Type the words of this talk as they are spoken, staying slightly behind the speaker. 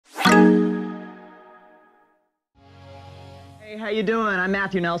how you doing? I'm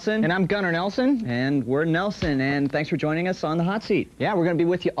Matthew Nelson. And I'm Gunnar Nelson. And we're Nelson, and thanks for joining us on the Hot Seat. Yeah, we're going to be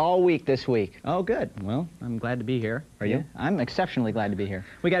with you all week this week. Oh, good. Well, I'm glad to be here. Are you? I'm exceptionally glad to be here.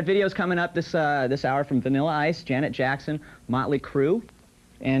 We got videos coming up this hour from Vanilla Ice, Janet Jackson, Motley Crue.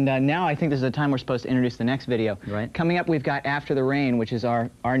 And now I think this is the time we're supposed to introduce the next video. Right. Coming up, we've got After the Rain, which is our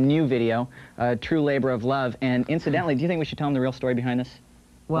new video, True Labor of Love. And incidentally, do you think we should tell them the real story behind this?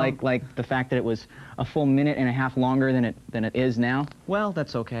 Well, like the fact that it was a full minute and a half longer than it is now? Well,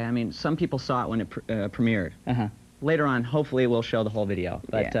 that's okay. I mean, some people saw it when it premiered. Later on, hopefully, we'll show the whole video.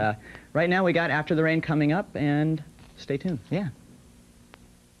 But right now, we got After the Rain coming up, and stay tuned. Yeah.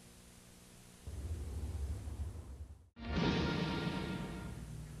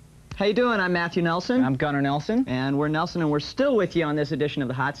 How you doing? I'm Matthew Nelson. I'm Gunnar Nelson. And we're Nelson, and we're still with you on this edition of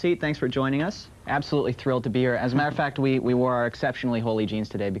the Hot Seat. Thanks for joining us. Absolutely thrilled to be here. As a matter of fact, we wore our exceptionally holy jeans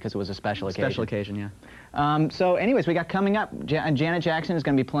today because it was a special occasion. Special occasion, yeah. So anyways, we got coming up, Janet Jackson is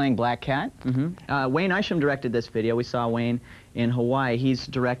going to be playing Black Cat. Wayne Isham directed this video. We saw Wayne in Hawaii. He's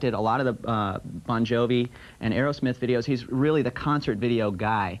directed a lot of the Bon Jovi and Aerosmith videos. He's really the concert video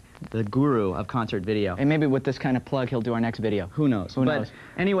guy, the guru of concert video. And maybe with this kind of plug, he'll do our next video. Who knows? Who knows?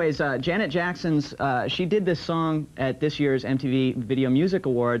 Anyways, Janet Jackson's, she did this song at this year's MTV Video Music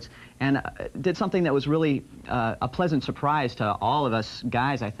Awards, and did something that was really a pleasant surprise to all of us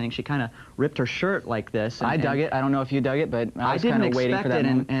guys, I think. She kind of ripped her shirt like this. I dug it. I don't know if you dug it, but I was kind of waiting for that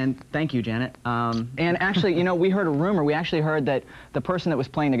moment. And thank you, Janet. And actually, you know, we heard a rumor. We actually heard that the person that was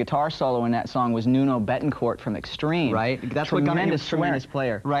playing the guitar solo in that song was Nuno Bettencourt from Extreme. Right. That's what Gunnar, he was tremendous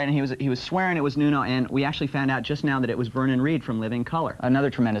player. Right, and he was swearing it was Nuno, and we actually found out just now that it was Vernon Reid from Living Color.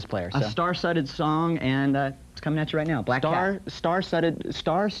 Another tremendous player. A star-studded song, and it's coming at you right now. Black Cat.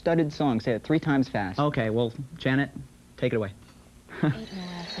 Star-studded song. Say it 3 times fast. Okay, well, Janet, take it away.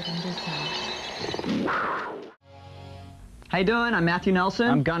 How you doing? I'm Matthew Nelson.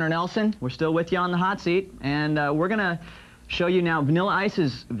 I'm Gunnar Nelson. We're still with you on the Hot Seat, and we're gonna show you now Vanilla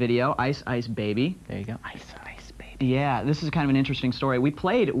Ice's video, Ice Ice Baby. There you go. Ice Ice Baby. Yeah, this is kind of an interesting story. We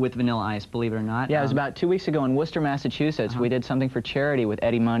played with Vanilla Ice, believe it or not. Yeah, it was about 2 weeks ago in Worcester, Massachusetts. We did something for charity with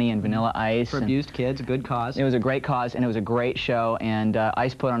Eddie Money and Vanilla Ice. For abused kids, a good cause. It was a great cause, and it was a great show, and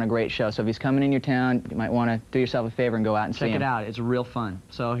Ice put on a great show. So if he's coming in your town, you might want to do yourself a favor and go out and see him. Check it out. It's real fun.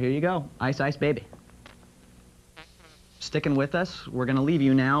 So here you go. Ice Ice Baby. Sticking with us. We're going to leave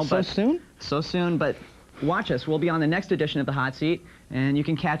you now. So soon? So soon, but watch us. We'll be on the next edition of the Hot Seat, and you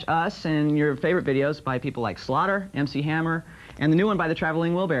can catch us and your favorite videos by people like Slaughter, MC Hammer, and the new one by the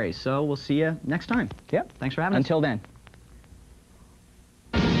Traveling Wilburys. So we'll see you next time. Yep. Thanks for having us. Until then.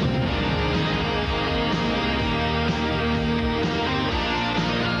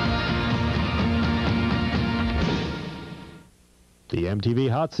 The MTV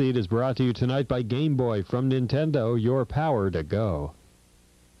Hot Seat is brought to you tonight by Game Boy from Nintendo, your power to go.